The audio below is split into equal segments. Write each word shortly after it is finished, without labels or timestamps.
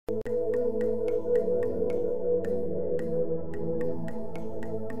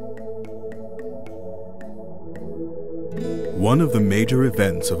One of the major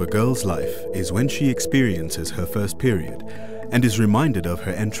events of a girl's life is when she experiences her first period and is reminded of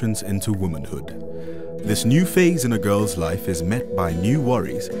her entrance into womanhood. This new phase in a girl's life is met by new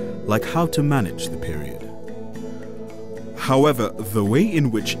worries, like how to manage the period. However, the way in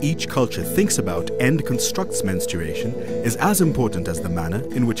which each culture thinks about and constructs menstruation is as important as the manner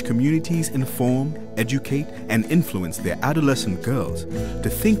in which communities inform, educate, and influence their adolescent girls to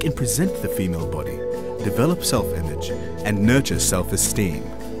think and present the female body, develop self-image, and nurture self-esteem.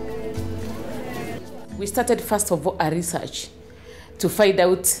 We started first of all a research to find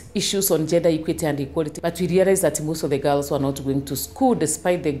out issues on gender equity and equality, but we realized that most of the girls were not going to school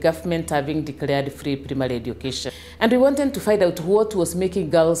despite the government having declared free primary education. And we wanted to find out what was making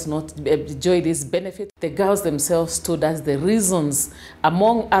girls not enjoy this benefit. The girls themselves told us the reasons,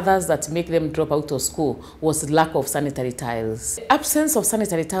 among others, that make them drop out of school was lack of sanitary towels. The absence of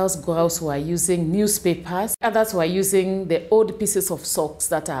sanitary towels, girls were using newspapers, others were using the old pieces of socks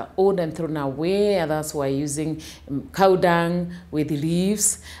that are old and thrown away, others were using cow dung with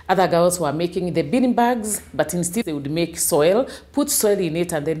leaves. Other girls were making the bean bags, but instead they would make soil, put soil in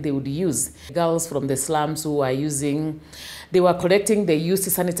it, and then they would use. Girls from the slums who were they were collecting the used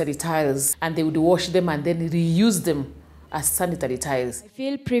sanitary towels, and they would wash them and then reuse them as sanitary towels. I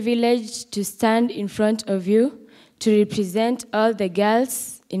feel privileged to stand in front of you to represent all the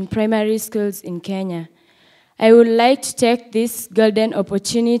girls in primary schools in Kenya. I would like to take this golden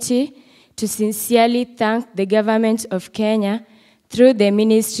opportunity to sincerely thank the government of Kenya through the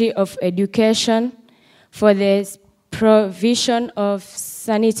Ministry of Education for the provision of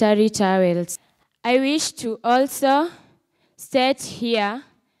sanitary towels. I wish to also state here,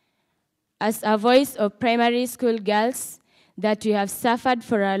 as a voice of primary school girls, that we have suffered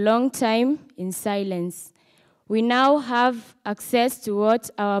for a long time in silence. We now have access to what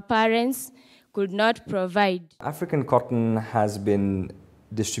our parents could not provide. African Cotton has been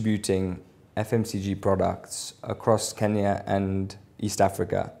distributing FMCG products across Kenya and East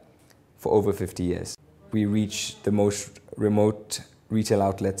Africa for over 50 years. We reach the most remote retail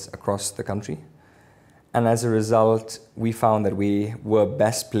outlets across the country, and as a result we found that we were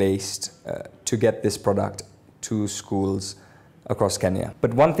best placed to get this product to schools across Kenya.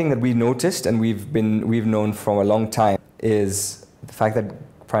 But one thing that we noticed, and we've known for a long time, is the fact that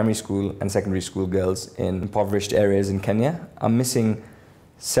primary school and secondary school girls in impoverished areas in Kenya are missing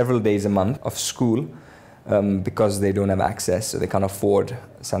several days a month of school because they don't have access, so they can't afford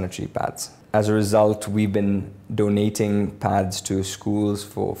sanitary pads. As a result, we've been donating pads to schools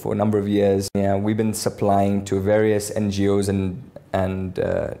for a number of years. Yeah, we've been supplying to various NGOs and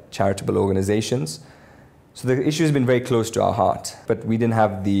charitable organizations. So the issue has been very close to our heart, but we didn't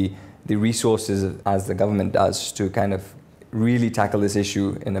have the resources as the government does to kind of really tackle this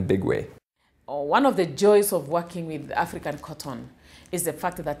issue in a big way. One of the joys of working with African Cotton is the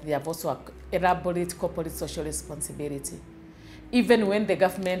fact that they have also elaborate corporate social responsibility. Even when the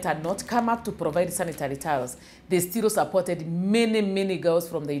government had not come up to provide sanitary towels, they still supported many girls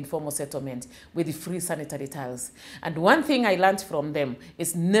from the informal settlement with free sanitary towels. And one thing I learned from them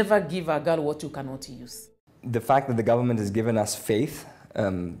is never give a girl what you cannot use. The fact that the government has given us faith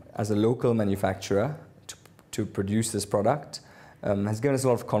as a local manufacturer to produce this product has given us a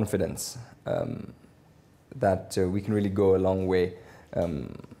lot of confidence that we can really go a long way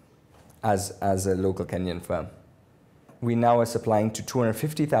as a local Kenyan firm. We now are supplying to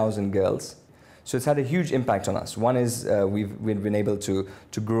 250,000 girls, so it's had a huge impact on us. One is we've been able to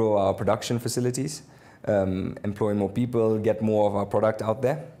grow our production facilities, employ more people, get more of our product out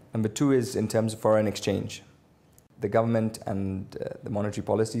there. Number two is in terms of foreign exchange. The government and the monetary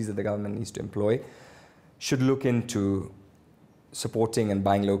policies that the government needs to employ should look into supporting and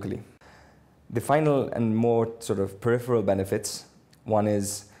buying locally. The final and more sort of peripheral benefits, one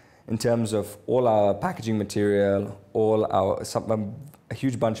is in terms of all our packaging material, a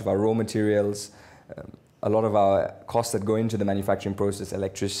huge bunch of our raw materials, a lot of our costs that go into the manufacturing process,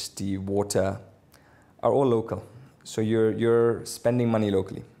 electricity, water, are all local. So you're spending money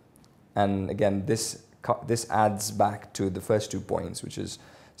locally. And again, this adds back to the first 2 points, which is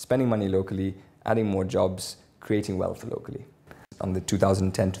spending money locally, adding more jobs, creating wealth locally. On the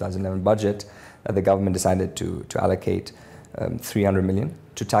 2010-2011 budget, the government decided to allocate 300 million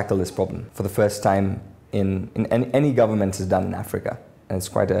to tackle this problem for the first time in any government has done in Africa, and it's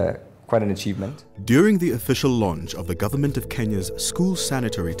quite an achievement. During the official launch of the Government of Kenya's School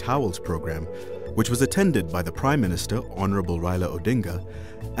Sanitary Towels program, which was attended by the Prime Minister, Honorable Raila Odinga,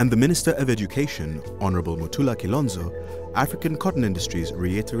 and the Minister of Education, Honorable Mutula Kilonzo, African Cotton Industries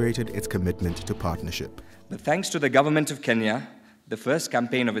reiterated its commitment to partnership. But thanks to the Government of Kenya, the first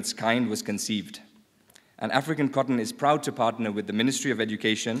campaign of its kind was conceived. and African Cotton is proud to partner with the Ministry of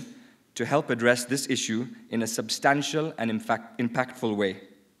Education to help address this issue in a substantial and impactful way.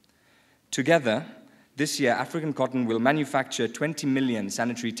 Together, this year, African Cotton will manufacture 20 million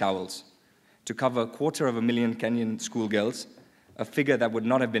sanitary towels to cover 250,000 Kenyan schoolgirls, a figure that would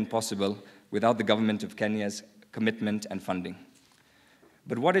not have been possible without the government of Kenya's commitment and funding.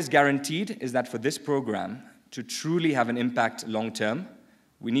 But what is guaranteed is that for this program to truly have an impact long term,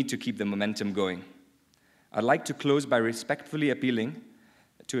 we need to keep the momentum going. I'd like to close by respectfully appealing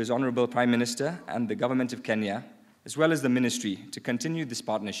to His Honorable Prime Minister and the Government of Kenya, as well as the Ministry, to continue this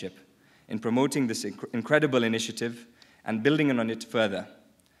partnership in promoting this incredible initiative and building on it further,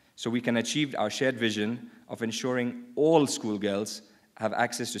 so we can achieve our shared vision of ensuring all schoolgirls have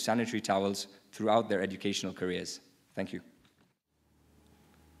access to sanitary towels throughout their educational careers. Thank you.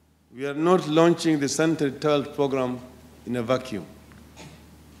 We are not launching the sanitary towel program in a vacuum.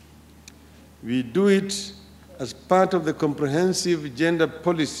 We do it as part of the comprehensive gender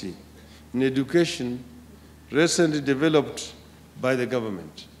policy in education recently developed by the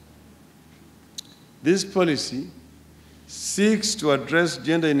government. This policy seeks to address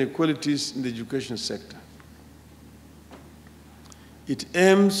gender inequalities in the education sector. It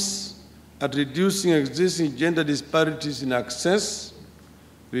aims at reducing existing gender disparities in access,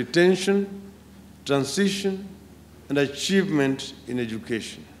 retention, transition, and achievement in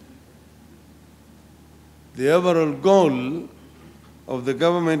education. The overall goal of the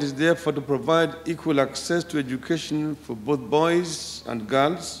government is therefore to provide equal access to education for both boys and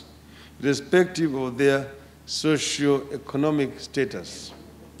girls, irrespective of their socio-economic status.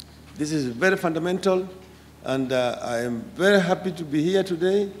 This is very fundamental, and I am very happy to be here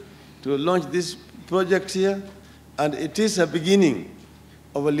today to launch this project here, and it is a beginning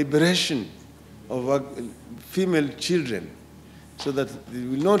of a liberation of our female children so that they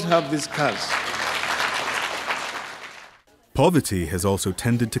will not have these scars. Poverty has also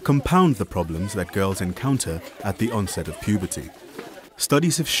tended to compound the problems that girls encounter at the onset of puberty.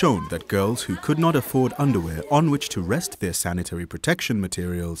 Studies have shown that girls who could not afford underwear on which to rest their sanitary protection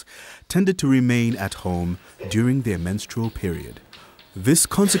materials tended to remain at home during their menstrual period. This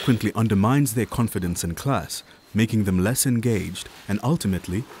consequently undermines their confidence in class, making them less engaged and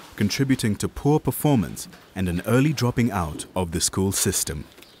ultimately contributing to poor performance and an early dropping out of the school system.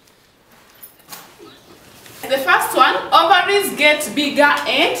 The first one, ovaries get bigger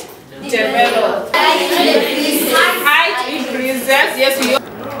and develop. Height increases. Yes, we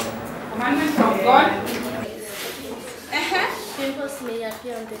commandment from God. Pimples may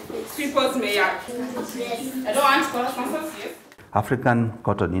appear on the face. Pimples may appear. I don't want sponsors, yes. African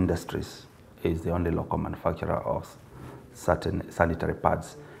Cotton Industries is the only local manufacturer of certain sanitary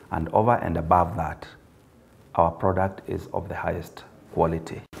pads, and over and above that, our product is of the highest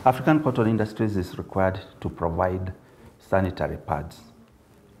quality. African Cotton Industries is required to provide sanitary pads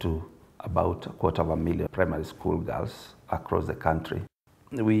to about 250,000 primary school girls across the country.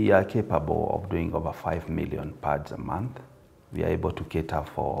 We are capable of doing over 5 million pads a month. We are able to cater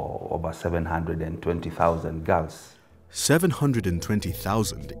for over 720,000 girls.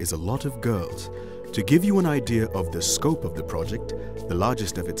 720,000 is a lot of girls. To give you an idea of the scope of the project, the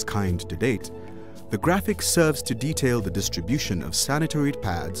largest of its kind to date, the graphic serves to detail the distribution of sanitary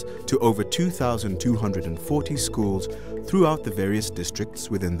pads to over 2,240 schools throughout the various districts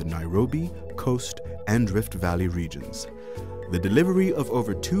within the Nairobi, Coast, and Rift Valley regions. The delivery of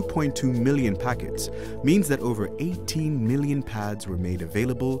over 2.2 million packets means that over 18 million pads were made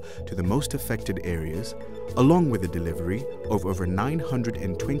available to the most affected areas, along with the delivery of over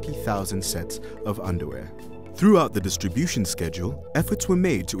 920,000 sets of underwear. Throughout the distribution schedule, efforts were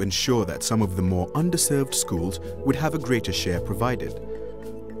made to ensure that some of the more underserved schools would have a greater share provided.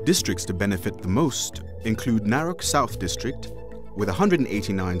 Districts to benefit the most include Narok South District, with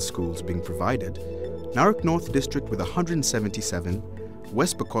 189 schools being provided, Narok North District with 177,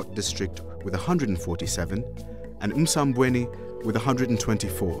 West Pokot District with 147, and Msambweni with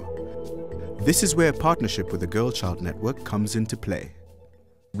 124. This is where a partnership with the Girl Child Network comes into play.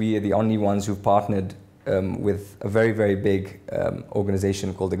 We are the only ones who've partnered with a very, very big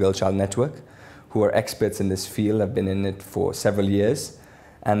organization called the Girl Child Network, who are experts in this field, have been in it for several years,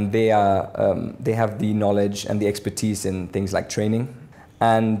 and they have the knowledge and the expertise in things like training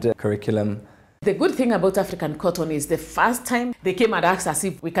and curriculum. The good thing about African Cotton is the first time they came and asked us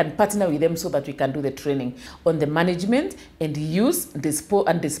if we can partner with them so that we can do the training on the management and use and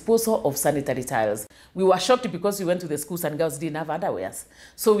disposal of sanitary towels. We were shocked because we went to the schools and girls didn't have underwears.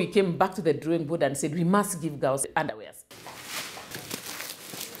 So we came back to the drawing board and said we must give girls underwears.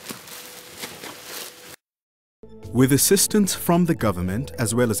 With assistance from the government,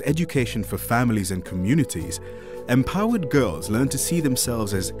 as well as education for families and communities, empowered girls learn to see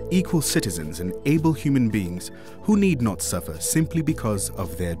themselves as equal citizens and able human beings who need not suffer simply because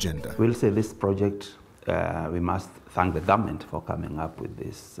of their gender. We'll say this project, we must thank the government for coming up with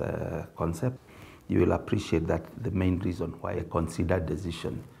this concept. You will appreciate that the main reason why I considered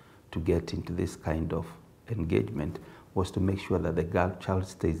decision to get into this kind of engagement was to make sure that the child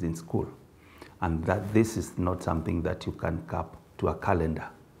stays in school, and that this is not something that you can cap to a calendar.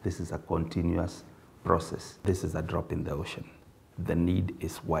 This is a continuous process. This is a drop in the ocean. The need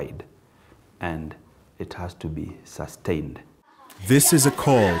is wide and it has to be sustained. This is a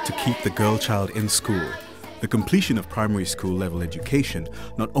call to keep the girl child in school. The completion of primary school level education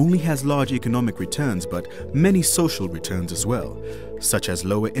not only has large economic returns but many social returns as well, such as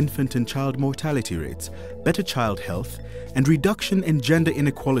lower infant and child mortality rates, better child health, and reduction in gender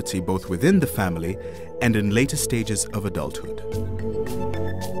inequality both within the family and in later stages of adulthood.